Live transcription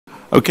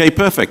Okay,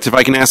 perfect. If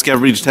I can ask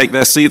everybody to take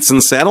their seats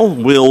and settle,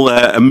 we'll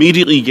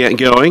immediately get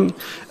going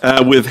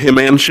with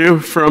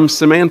Himanshu from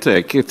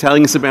Symantec,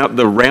 telling us about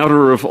the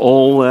router of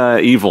all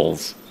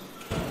evils.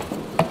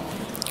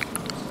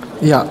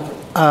 Yeah,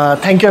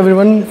 thank you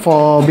everyone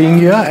for being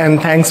here,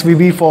 and thanks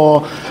VB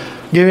for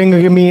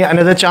giving me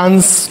another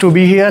chance to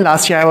be here.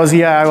 Last year I was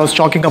here, I was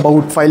talking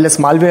about fileless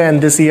malware,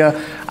 and this year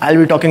I'll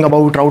be talking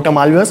about router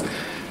malwares.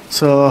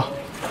 So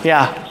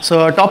yeah,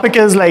 so topic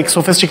is like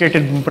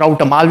sophisticated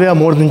router malware,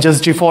 more than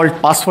just default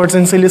passwords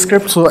in silly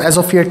script. So as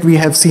of yet, we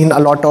have seen a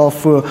lot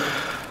of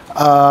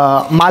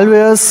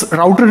malwares,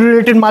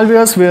 router-related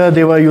malwares, where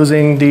they were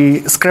using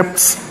the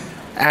scripts,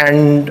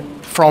 and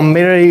from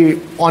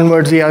Menrige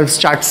onwards, we have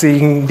start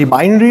seeing the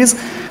binaries.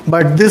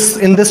 But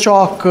in this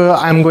talk,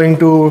 I'm going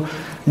to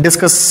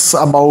discuss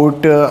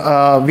about,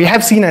 we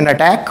have seen an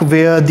attack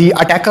where the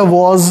attacker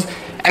was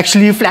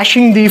actually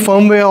flashing the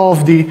firmware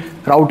of the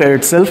router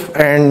itself,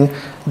 and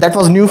that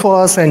was new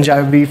for us, and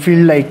we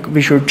feel like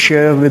we should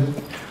share with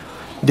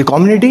the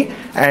community.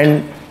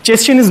 And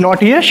Chastine is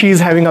not here, she is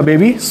having a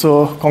baby,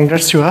 so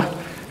congrats to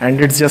her, and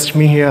it's just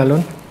me here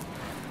alone.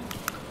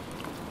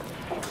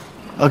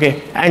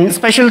 Okay, and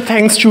special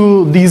thanks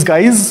to these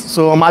guys.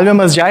 So Malware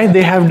Must Die,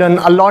 they have done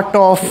a lot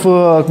of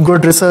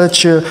good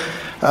research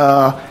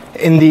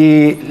in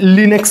the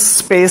Linux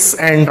space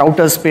and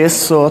router space.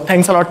 So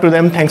thanks a lot to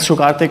them, thanks to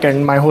Karthik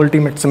and my whole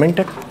team at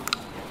Symantec.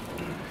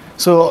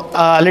 So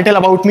a little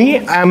about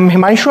me, I'm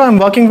Himanshu, I'm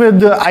working with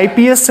the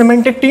IPS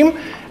Symantec team,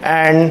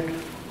 and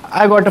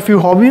I got a few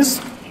hobbies.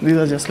 These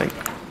are just like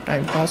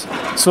time pass.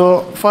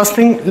 So first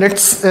thing,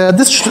 let's,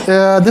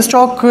 this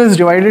talk is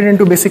divided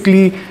into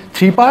basically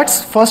 3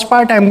 parts. First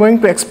part, I'm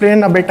going to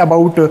explain a bit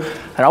about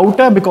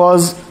router,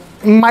 because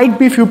might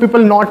be few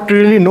people not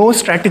really know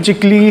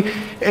strategically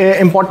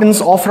importance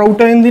of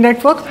router in the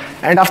network.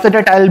 And after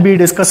that, I'll be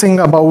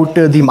discussing about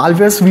the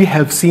malwares we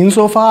have seen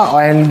so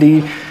far, and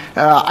the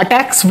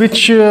attacks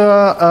which,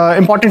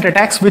 important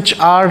attacks which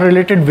are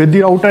related with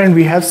the router and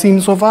we have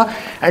seen so far.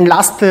 And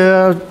last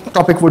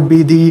topic would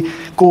be the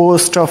core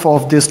stuff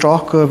of this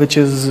talk, which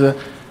is the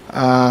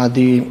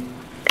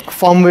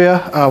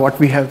firmware, what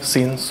we have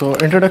seen. So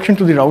introduction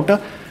to the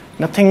router,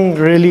 nothing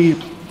really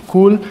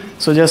cool.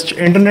 So just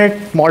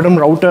internet, modem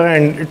router,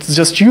 and it's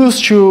just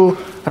used to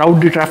route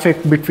the traffic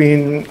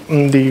between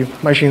the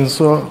machines.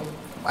 So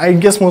I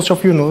guess most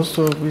of you know,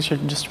 so we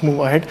should just move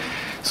ahead.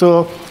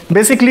 So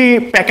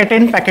basically packet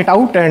in, packet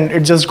out, and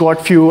it just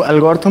got few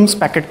algorithms,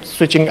 packet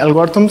switching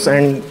algorithms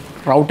and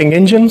routing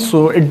engines.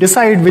 So it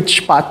decide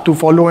which path to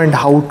follow and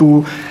how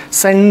to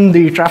send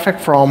the traffic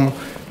from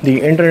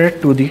the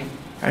internet to the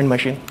end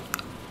machine.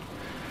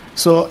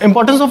 So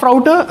importance of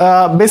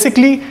router,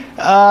 basically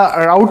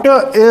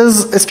router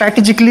is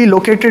strategically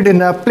located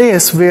in a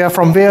place where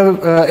from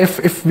where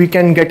if we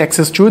can get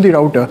access to the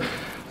router,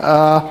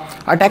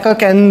 attacker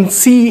can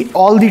see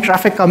all the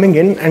traffic coming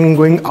in and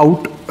going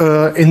out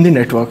in the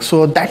network.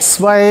 So that's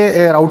why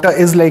a router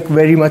is like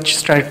very much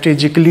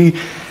strategically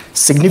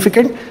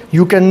significant.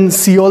 You can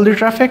see all the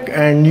traffic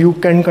and you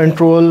can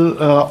control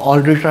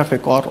all the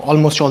traffic or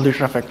almost all the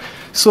traffic.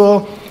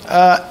 So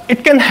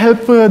it can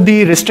help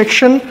the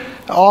restriction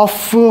of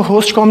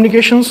host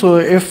communication. So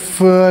if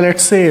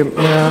let's say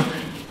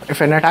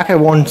if an attacker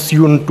wants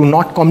you to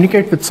not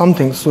communicate with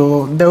something,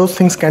 so those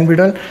things can be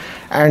done,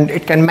 and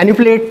it can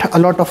manipulate a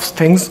lot of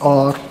things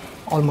or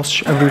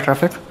almost every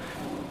traffic.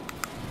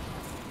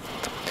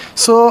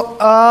 So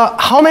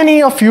how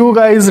many of you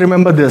guys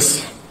remember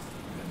this?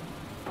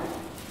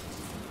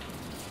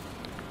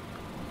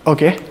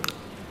 Okay.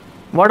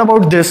 What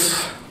about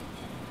this?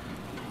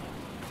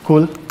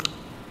 Cool.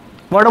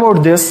 What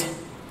about this?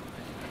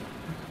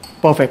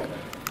 Perfect.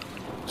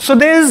 So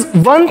there is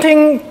one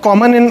thing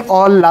common in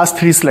all last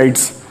 3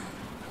 slides.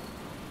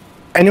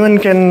 Anyone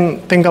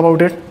can think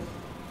about it?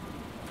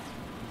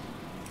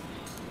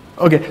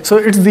 Okay, so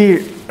it's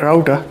the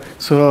router.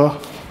 So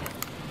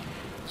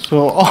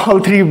all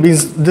 3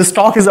 means this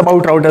talk is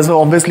about routers, so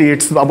obviously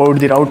it's about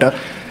the router.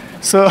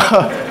 So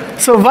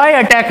why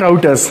attack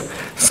routers?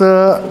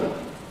 So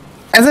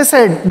as I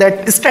said,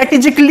 that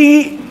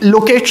strategically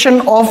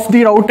location of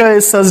the router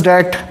is such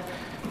that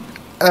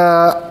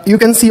you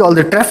can see all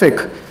the traffic.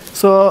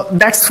 So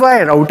that's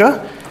why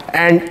router.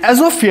 And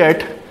as of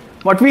yet,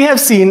 what we have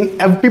seen,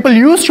 people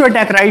used to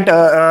attack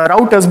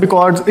routers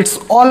because it's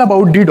all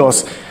about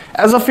DDoS.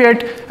 As of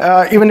yet,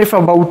 even if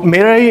about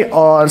Menrige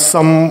or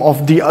some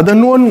of the other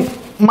known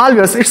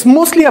malwares, it's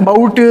mostly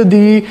about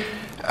the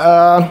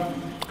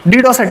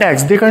DDoS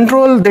attacks. They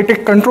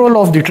take control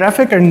of the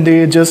traffic and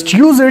they just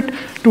use it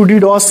to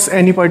DDoS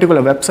any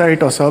particular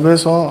website or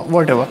service or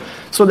whatever.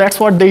 So that's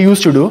what they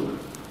used to do.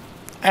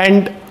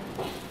 And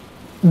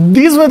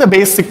these were the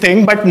basic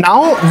thing, but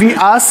now we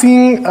are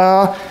seeing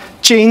a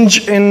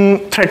change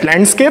in threat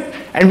landscape,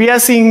 and we are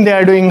seeing they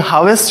are doing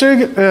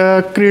harvested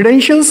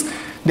credentials,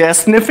 they are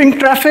sniffing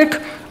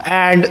traffic,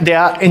 and they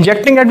are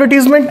injecting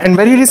advertisement. And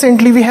very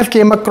recently we have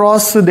came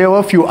across, there were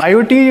a few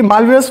IoT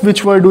malwares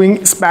which were doing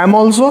spam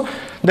also.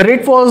 The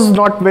rate was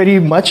not very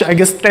much, I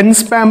guess 10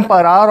 spam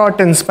per hour or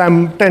 10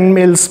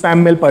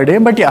 spam mail per day,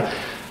 but yeah,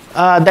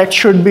 that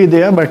should be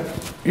there, but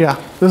yeah,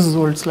 this is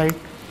old slide,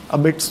 a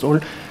bit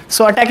old.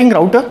 So attacking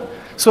router.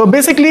 So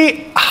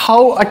basically,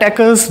 how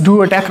attackers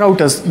do attack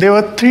routers. There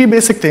were three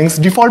basic things: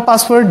 default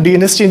password,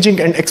 DNS changing,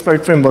 and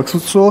exploit frameworks.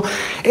 So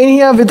in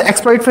here with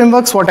exploit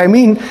frameworks, what I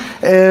mean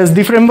is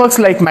the frameworks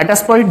like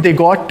Metasploit, they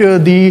got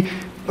the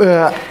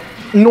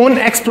known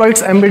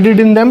exploits embedded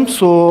in them,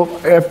 so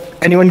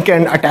anyone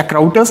can attack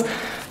routers.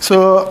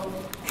 So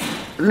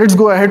let's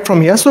go ahead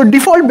from here. So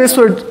default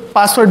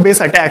password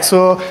based attack.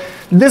 So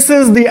this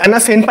is the Anna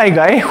Senpai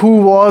guy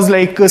who was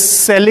like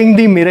selling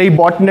the Mirai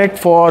botnet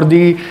for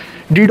the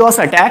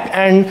DDoS attack,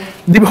 and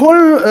the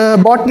whole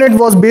botnet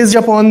was based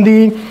upon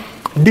the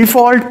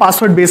default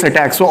password based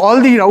attack. So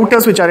all the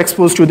routers which are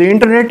exposed to the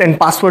internet and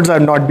passwords are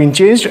not being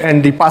changed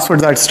and the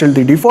passwords are still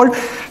the default.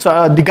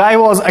 So the guy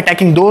was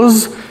attacking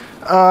those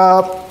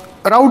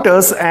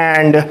routers,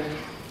 and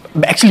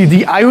actually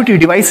the IoT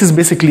devices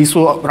basically,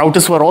 so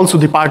routers were also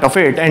the part of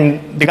it, and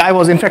the guy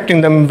was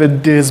infecting them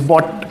with this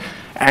bot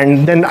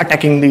and then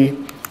attacking the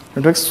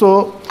networks.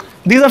 So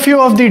these are few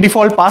of the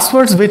default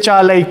passwords which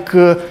are like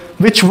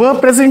which were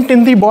present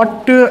in the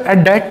bot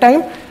at that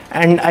time,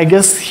 and I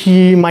guess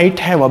he might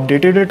have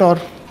updated it or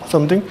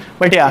something.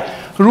 But yeah,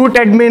 root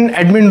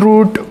admin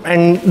root,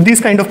 and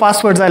these kind of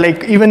passwords are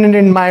like, even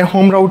in my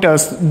home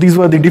routers, these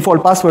were the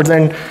default passwords.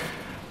 And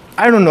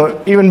I don't know,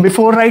 even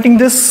before writing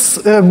this,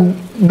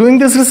 doing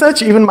this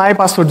research, even my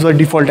passwords were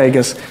default, I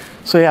guess.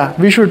 So yeah,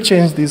 we should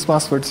change these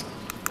passwords.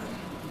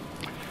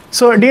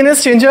 So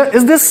DNS changer,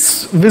 is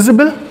this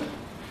visible?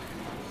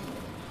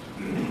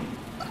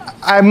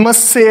 I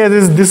must say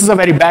this is a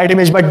very bad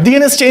image, but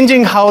DNS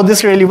changing, how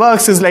this really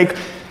works is like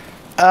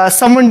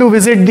someone to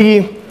visit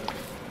the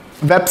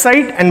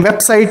website, and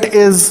website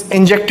is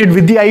injected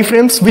with the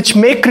iframes which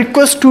make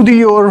requests to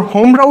your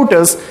home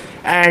routers,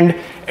 and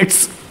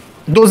it's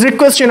those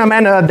requests in a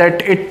manner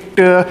that it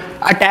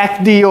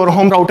attack your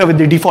home router with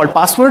the default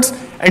passwords,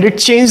 and it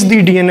changes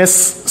the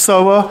DNS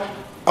server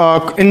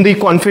in the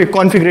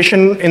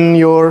configuration in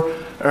your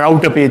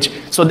router page.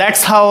 So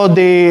that's how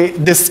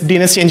this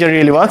DNS changer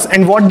really works.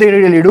 And what they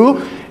really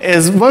do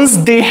is, once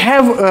they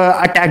have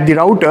attacked the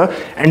router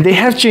and they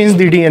have changed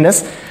the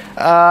DNS,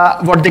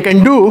 what they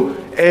can do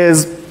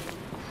is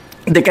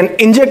they can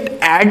inject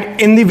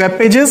ad in the web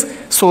pages,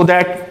 so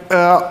that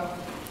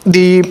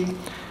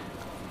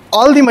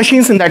all the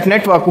machines in that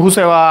network,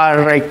 whosoever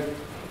are like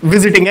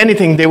visiting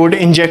anything, they would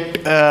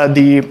inject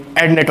the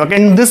ad network.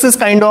 And this is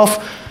kind of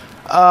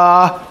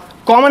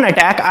common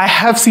attack I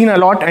have seen a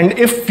lot. And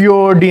if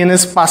your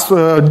DNS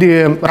password,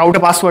 the router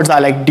passwords are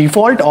like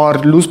default or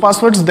loose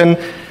passwords, then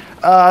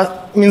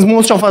means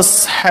most of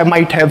us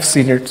might have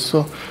seen it.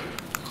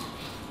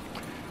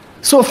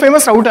 So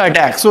famous router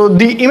attack. So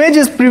the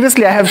images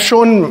previously I have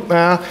shown.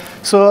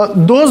 So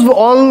those were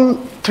all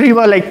three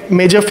were like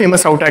major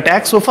famous router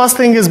attacks. So first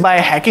thing is by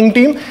hacking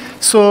team.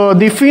 So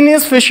the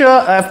Phineas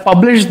Fisher have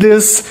published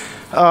this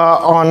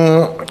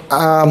on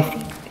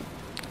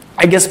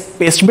I guess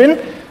Pastebin.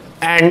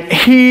 And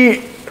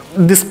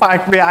this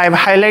part where I've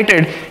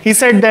highlighted, he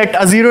said that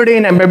a 0-day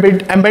in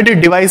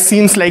embedded device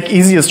seems like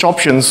easiest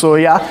option. So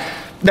yeah,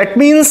 that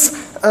means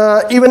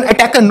even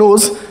attacker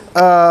knows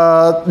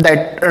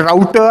that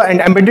router and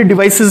embedded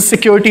devices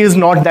security is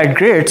not that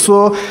great.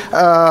 So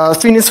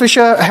Phineas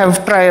Fisher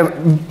have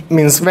tried,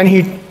 means when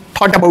he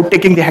thought about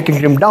taking the hacking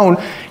team down,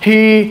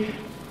 he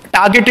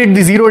targeted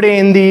the 0-day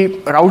in the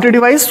router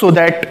device so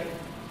that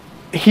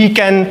he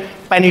can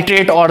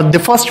penetrate, or the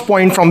first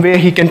point from where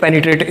he can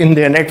penetrate in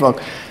their network.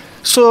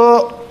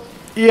 So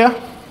yeah,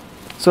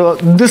 so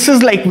this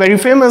is like very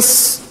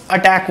famous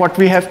attack what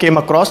we have came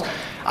across.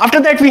 After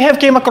that we have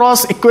came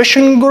across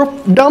equation group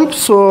dump.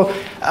 So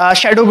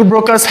shadow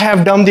brokers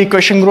have dumped the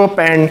equation group,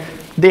 and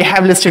they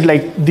have listed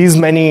like these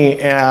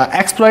many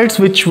exploits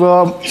which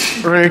were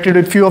related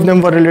with, few of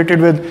them were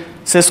related with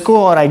Cisco,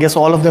 or I guess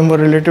all of them were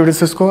related with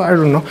Cisco, I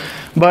don't know.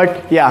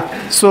 But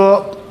yeah,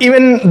 so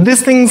even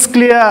these things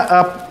clear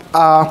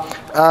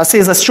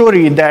says a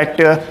story that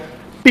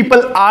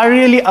people are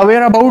really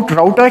aware about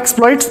router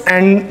exploits,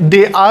 and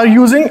they are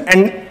using,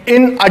 and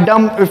in a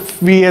dump,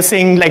 if we are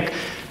saying like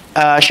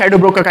shadow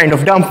broker kind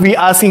of dump, we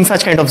are seeing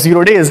such kind of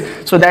 0 days.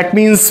 So that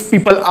means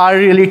people are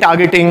really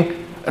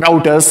targeting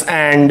routers,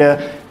 and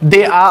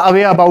they are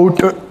aware about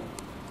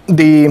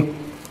the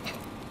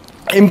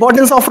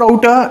importance of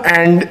router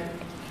and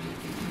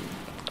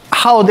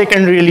how they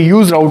can really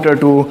use router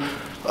to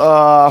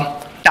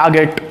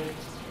target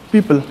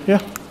people. Yeah.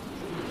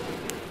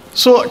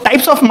 So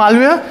types of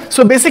malware.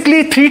 So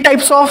basically 3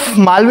 types of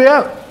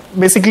malware.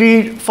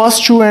 Basically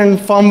first two and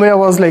firmware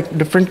was like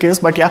different case,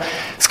 but yeah,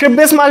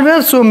 script-based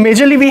malware. So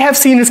majorly we have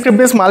seen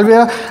script-based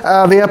malware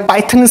where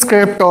Python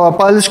script or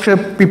Perl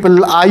script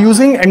people are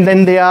using, and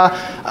then they are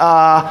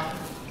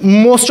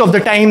most of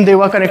the time they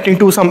were connecting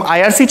to some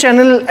IRC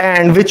channel,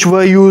 and which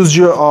were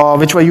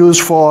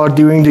used for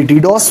doing the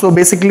DDoS. So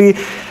basically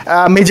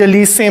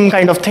majorly same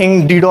kind of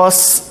thing,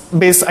 DDoS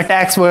based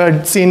attacks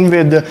were seen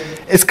with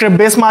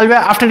script-based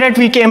malware. After that,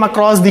 we came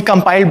across the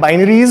compiled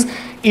binaries,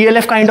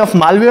 ELF kind of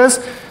malwares.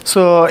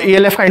 So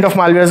ELF kind of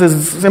malwares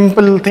is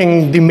simple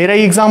thing, the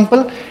Menrige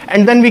example.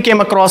 And then we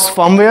came across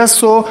firmware.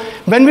 So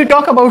when we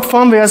talk about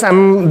firmwares,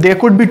 there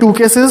could be two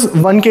cases.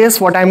 One case,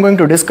 what I'm going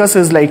to discuss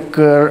is like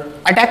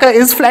attacker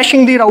is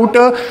flashing the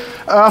router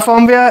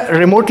firmware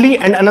remotely,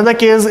 and another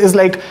case is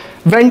like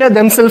vendor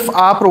themselves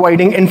are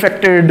providing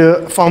infected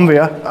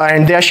firmware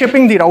and they are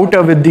shipping the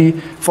router with the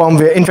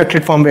firmware,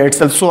 infected firmware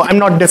itself. So I'm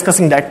not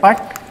discussing that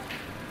part.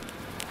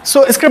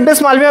 So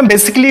script-based malware,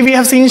 basically we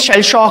have seen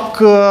shell shock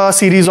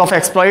series of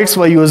exploits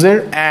were used,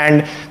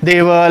 and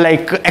they were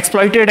like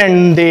exploited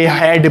and they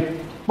had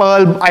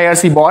Perl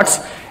IRC bots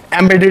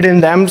embedded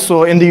in them.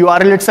 So in the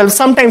URL itself,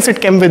 sometimes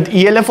it came with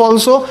ELF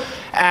also,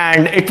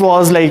 and it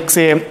was like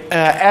say,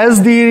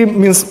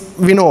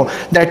 we know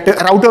that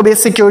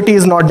router-based security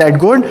is not that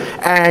good,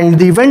 and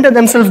the vendor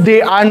themselves,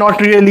 they are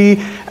not really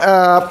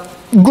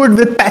good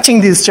with patching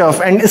this stuff,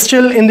 and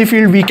still in the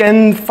field we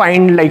can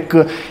find like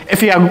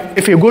if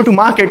you go to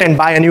market and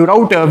buy a new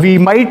router, we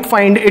might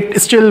find it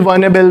still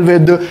vulnerable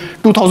with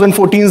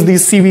 2014's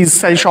these CVs,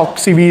 shell shock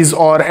CVs,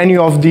 or any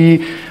of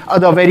the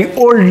other very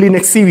old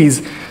Linux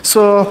CVs.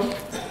 So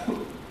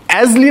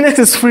as Linux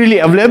is freely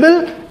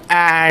available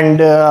and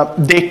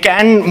they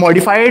can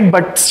modify it,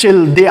 but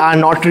still they are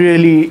not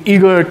really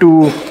eager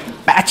to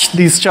patch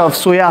these stuff.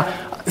 So yeah,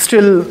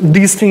 still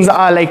these things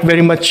are like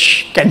very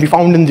much can be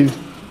found in the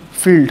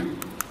field.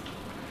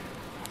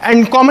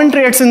 And common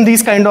traits in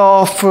these kind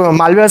of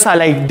malwares are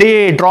like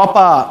they drop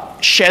a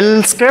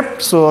shell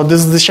script. So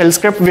this is the shell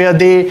script where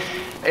they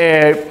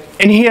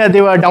in here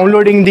they were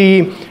downloading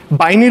the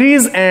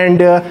binaries, and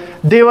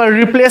they were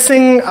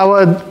replacing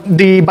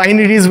the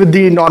binaries with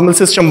the normal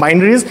system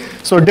binaries.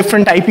 So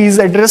different IPs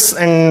address,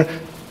 and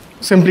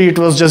simply it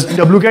was just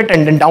wget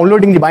and then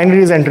downloading the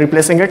binaries and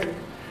replacing it.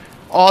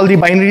 All the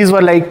binaries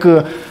were like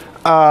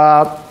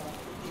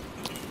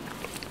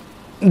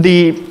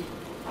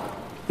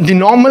the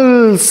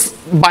normal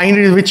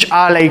binaries, which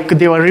are like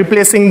they were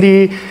replacing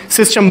the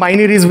system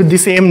binaries with the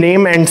same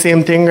name and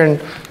same thing,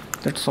 and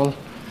that's all.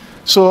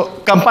 So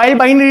compile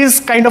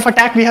binaries kind of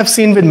attack we have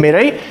seen with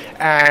Menrige,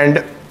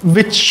 and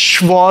which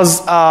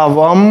was a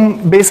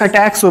worm-based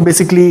attack. So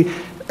basically,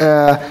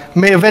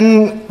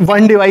 when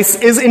one device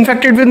is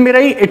infected with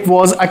Menrige, it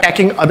was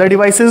attacking other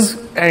devices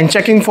and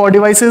checking for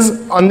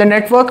devices on the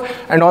network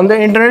and on the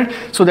internet,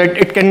 so that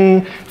it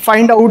can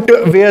find out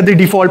where the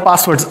default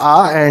passwords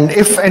are, and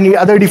if any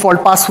other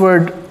default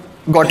password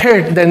got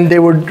hit, then they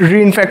would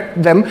reinfect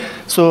them.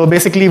 So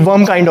basically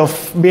worm kind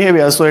of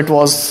behavior, so it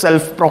was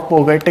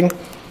self-propagating.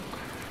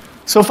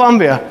 So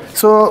firmware.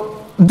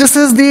 So this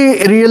is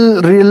the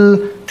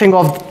real thing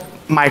of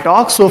my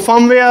talk. So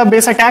firmware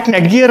based attack,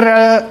 Netgear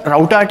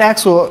router attack,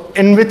 so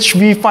in which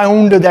we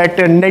found that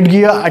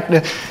Netgear at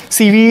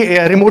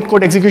CV, remote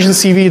code execution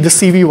CV, the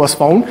CV was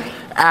found.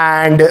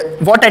 And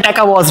what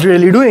attacker was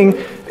really doing,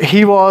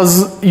 he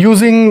was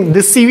using the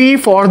CV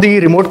for the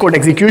remote code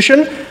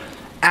execution,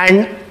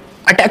 and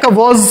attacker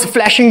was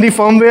flashing the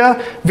firmware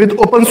with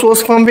open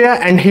source firmware,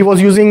 and he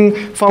was using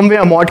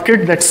Firmware Mod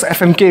Kit, that's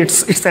FMK,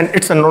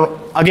 it's an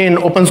again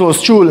open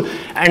source tool,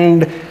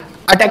 and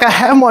attacker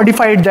have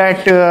modified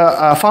that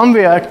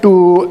firmware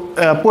to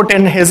put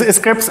in his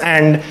scripts,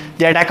 and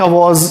the attacker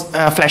was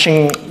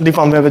flashing the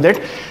firmware with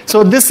it.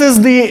 So this is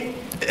the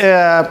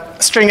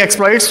string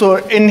exploit. So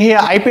in here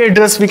IP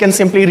address, we can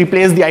simply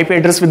replace the IP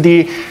address with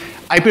the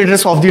IP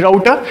address of the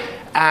router,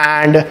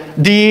 and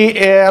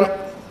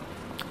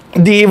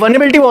the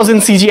vulnerability was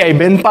in CGI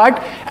bin part,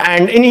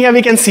 and in here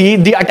we can see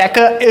the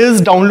attacker is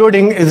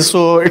downloading,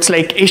 so it's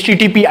like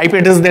HTTP IP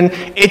address then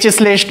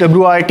h/wrtuge.sh.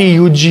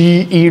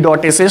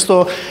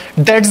 So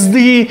that's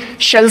the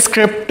shell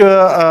script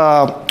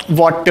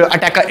what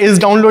attacker is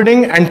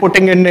downloading and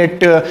putting in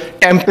it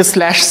temp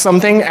 /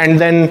 something and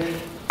then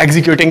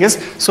executing it.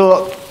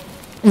 So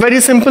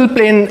very simple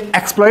plain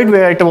exploit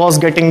where it was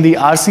getting the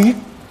RC.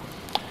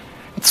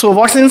 So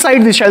what's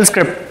inside the shell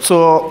script?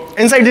 So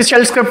inside the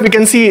shell script, we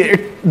can see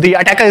the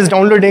attacker is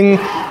downloading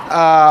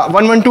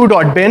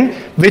 112.bin,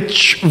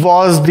 which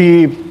was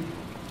the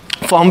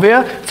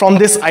firmware from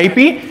this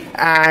IP,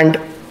 and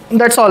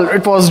that's all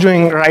it was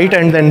doing, right,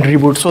 and then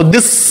reboot. So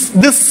this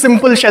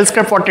simple shell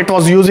script, what it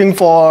was using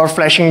for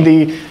flashing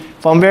the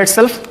firmware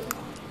itself.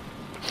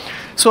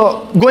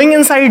 So going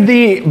inside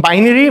the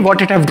binary,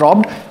 what it have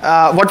dropped,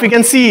 what we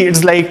can see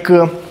is like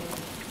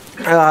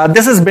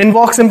this is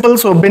binwalk simple.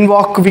 So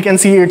binwalk, we can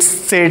see it's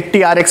say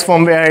TRX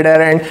firmware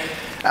header, and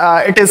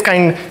it is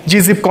kind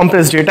gzip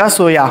compressed data.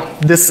 So yeah,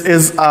 this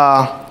is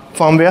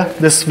firmware.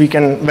 This we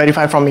can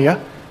verify from here.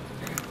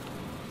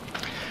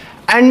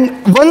 And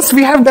once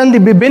we have done the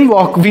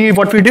binwalk,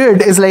 what we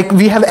did is like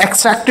we have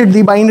extracted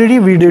the binary.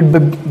 We did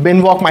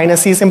binwalk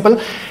 -c simple,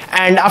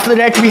 and after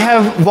that we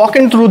have walked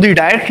in through the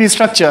directory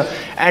structure.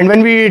 And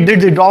when we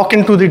did the walk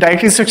into the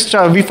directory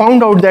structure, we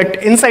found out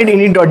that inside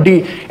init.d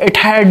it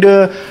had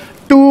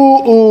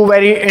two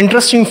very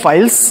interesting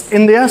files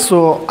in there. So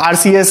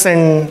RCS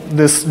and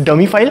this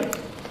dummy file.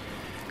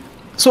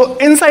 So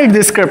inside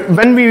this script,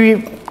 when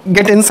we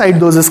get inside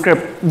those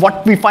script,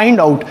 what we find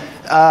out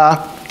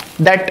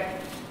that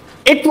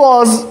it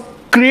was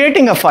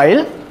creating a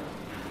file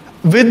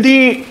with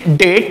the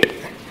date,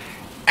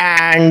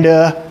 and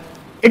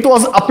it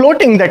was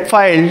uploading that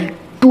file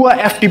to a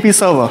FTP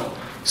server.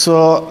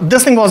 So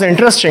this thing was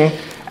interesting,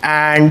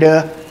 and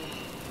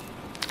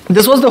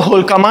this was the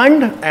whole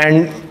command,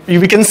 and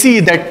we can see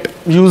that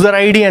user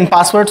ID and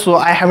password, so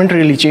I haven't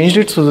really changed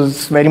it, so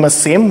it's very much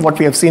same what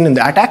we have seen in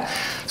the attack.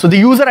 So the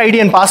user ID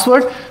and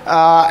password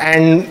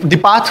and the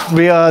path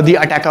where the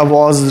attacker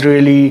was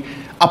really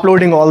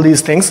uploading all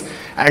these things,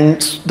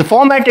 and the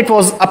format it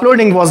was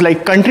uploading was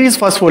like country's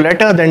first four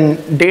letter, then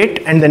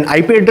date, and then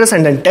IP address,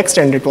 and then text,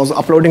 and it was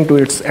uploading to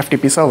its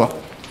FTP server.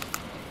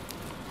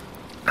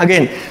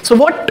 Again, so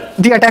what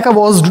the attacker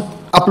was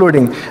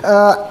uploading.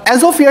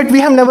 As of yet,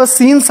 we have never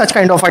seen such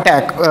kind of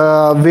attack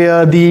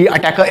where the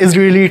attacker is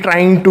really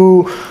trying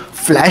to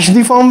flash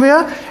the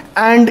firmware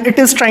and it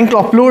is trying to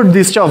upload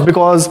this stuff,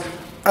 because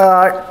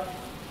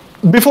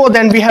before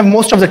then we have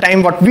most of the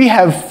time what we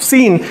have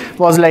seen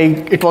was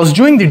like it was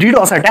doing the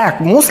DDoS attack.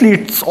 Mostly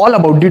it's all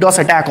about DDoS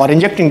attack or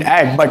injecting the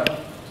ad, but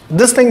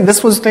this thing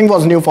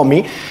was new for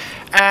me.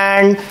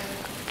 And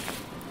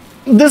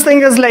this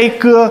thing is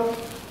like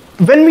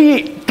when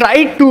we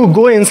tried to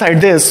go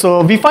inside this,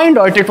 so we find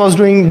out it was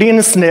doing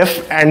DNS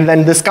sniff and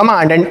then this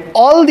command, and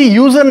all the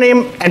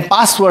username and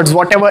passwords,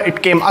 whatever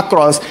it came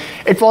across,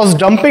 it was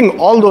dumping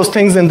all those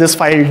things in this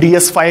file,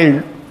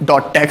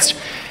 dsfile.txt.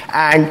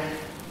 And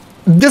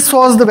this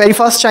was the very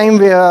first time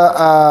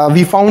where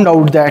we found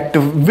out that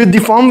with the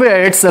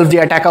firmware itself, the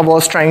attacker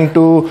was trying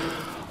to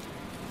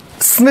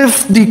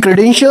sniff the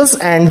credentials,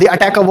 and the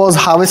attacker was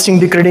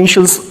harvesting the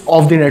credentials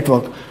of the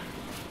network.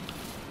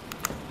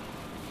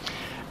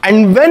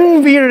 And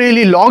when we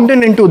really logged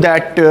into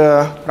that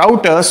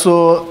router,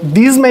 so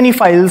these many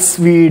files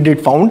we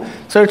did found.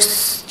 So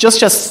it's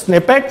just a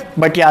snippet,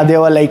 but yeah, they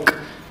were like,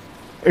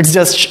 it's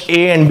just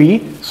A and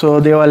B. So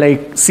they were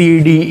like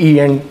C, D, E,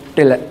 and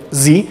till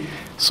Z.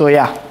 So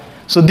yeah,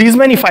 so these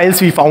many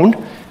files we found.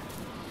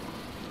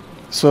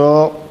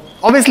 So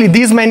obviously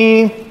these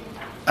many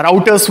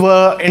routers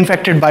were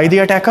infected by the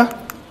attacker.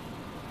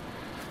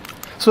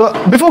 So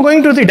before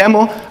going to the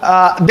demo,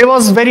 there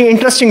was very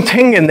interesting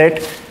thing in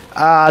it.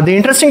 The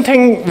interesting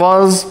thing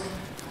was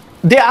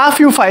there are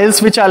few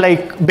files which are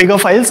like bigger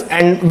files,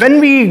 and when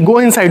we go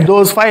inside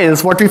those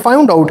files, what we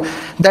found out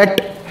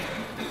that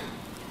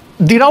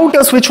the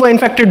routers which were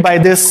infected by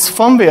this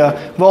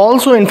firmware were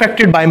also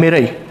infected by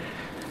Menrige.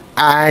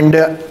 And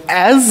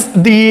as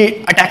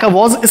the attacker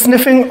was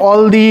sniffing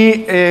all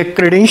the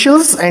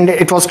credentials and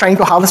it was trying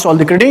to harvest all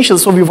the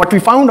credentials, so what we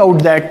found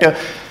out that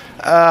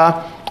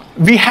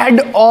we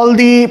had all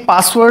the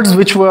passwords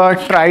which were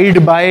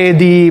tried by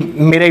the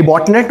Menrige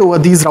botnet over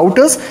these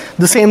routers.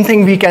 The same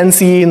thing we can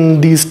see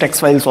in these text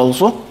files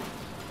also.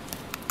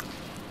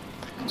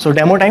 So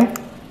demo time.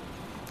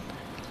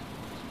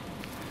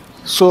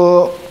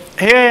 So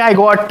here I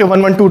got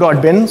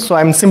 112.bin. So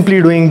I'm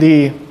simply doing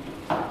the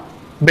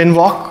bin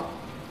walk,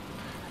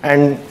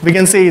 and we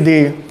can see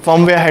the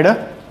firmware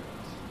header.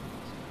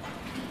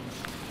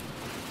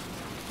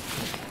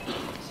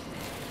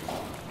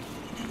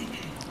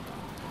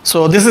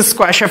 So this is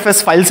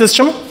squashfs file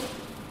system.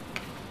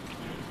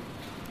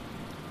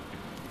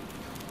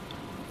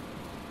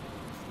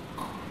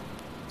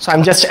 So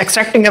I'm just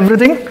extracting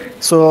everything.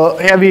 So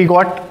here we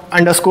got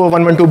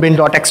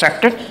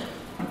 _112bin.extracted.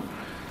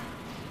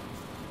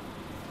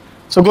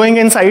 So going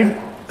inside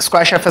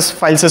squashfs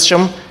file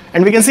system,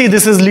 and we can see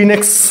this is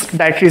Linux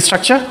directory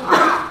structure.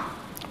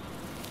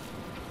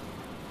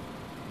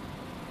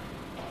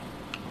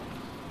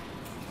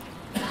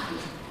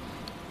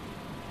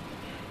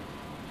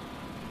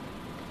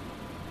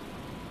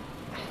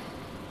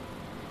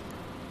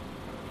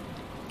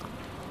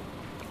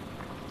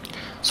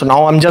 So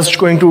now I'm just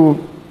going to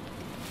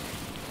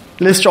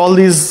list all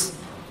these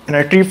in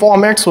a tree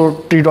format.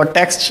 So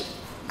tree.txt,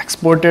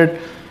 exported,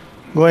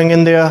 going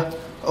in there,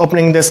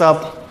 opening this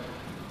up,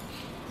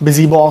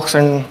 busybox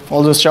and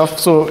all this stuff.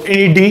 So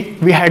initd,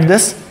 we had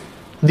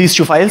these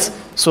two files.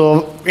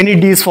 So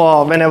initd is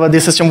for whenever the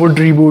system would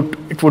reboot,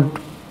 it would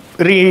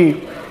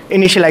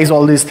reinitialize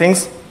all these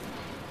things.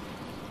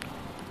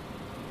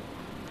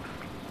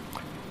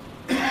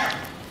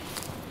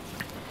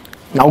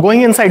 Now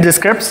going inside the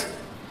scripts.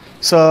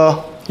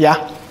 So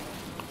yeah,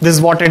 this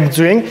is what it's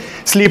doing.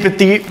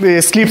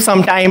 Sleep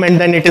some time, and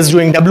then it is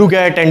doing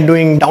wget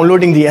and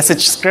downloading the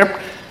sh script.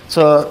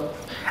 So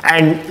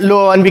and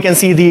low on we can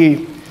see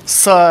the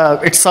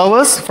its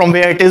servers from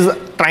where it is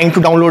trying to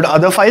download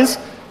other files.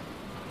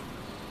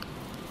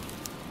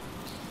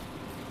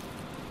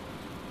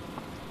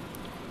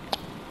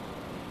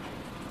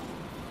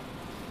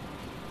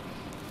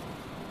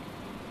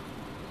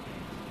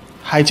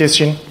 Hi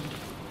Chastine.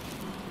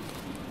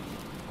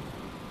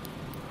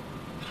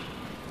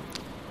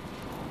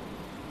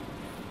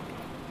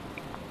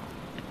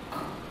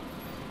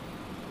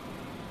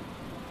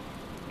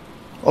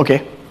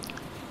 Okay.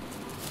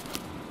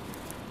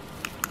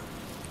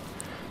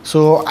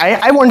 So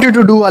I wanted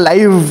to do a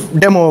live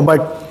demo,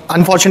 but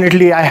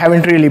unfortunately I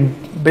haven't really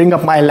bring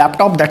up my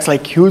laptop. That's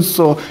like huge.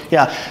 So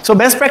yeah. So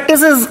best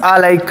practices are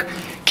like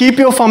keep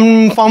your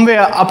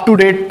firmware up to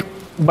date.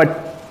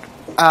 But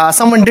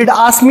someone did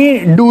ask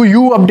me, do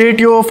you update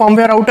your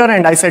firmware router?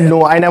 And I said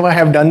no, I never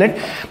have done it.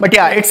 But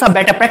yeah, it's a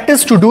better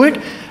practice to do it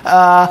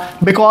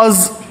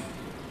because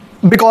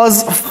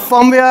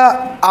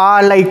firmware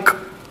are like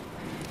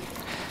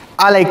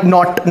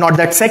not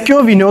that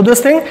secure. We know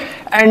this thing,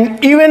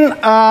 and even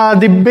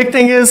the big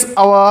thing is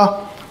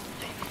the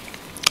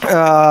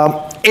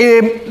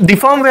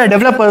firmware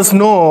developers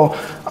know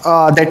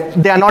that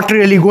they are not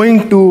really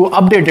going to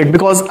update it,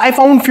 because I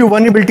found few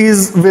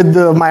vulnerabilities with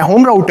my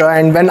home router,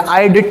 and when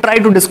I did try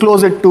to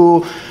disclose it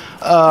to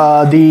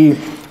the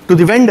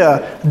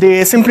vendor,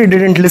 they simply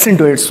didn't listen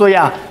to it. So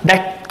yeah,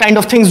 that kind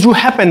of things do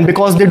happen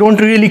because they don't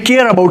really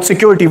care about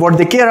security. What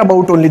they care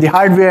about only the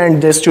hardware,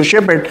 and just to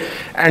ship it.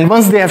 And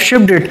once they have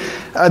shipped it,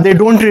 they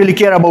don't really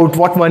care about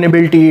what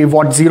vulnerability,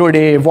 what 0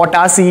 day, what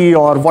RC,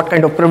 or what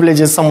kind of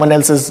privileges someone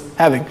else is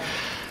having.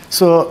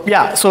 So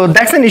yeah, so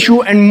that's an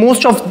issue, and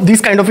most of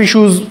these kind of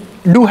issues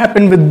do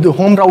happen with the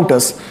home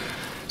routers.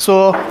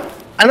 So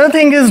another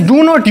thing is,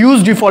 do not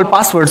use default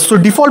passwords. So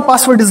default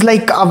password is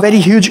like a very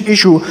huge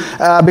issue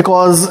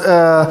because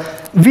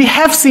we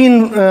have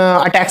seen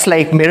attacks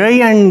like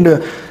Menrige,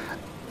 and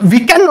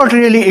we cannot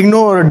really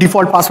ignore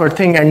default password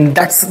thing, and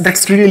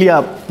that's really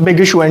a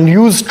big issue. And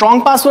use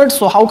strong passwords.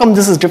 So how come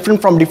this is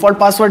different from default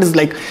password? Is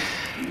like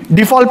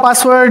default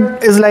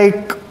password is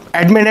like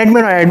admin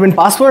or admin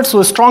password. So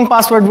a strong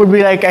password would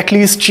be like at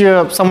least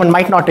someone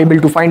might not able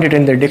to find it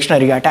in their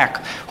dictionary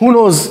attack. Who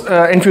knows,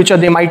 in future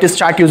they might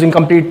start using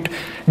complete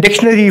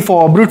dictionary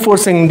for brute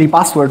forcing the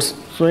passwords.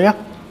 So yeah.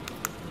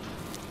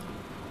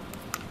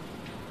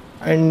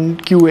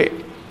 And QA.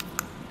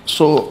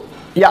 So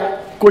yeah,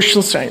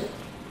 questions time.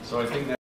 So I think that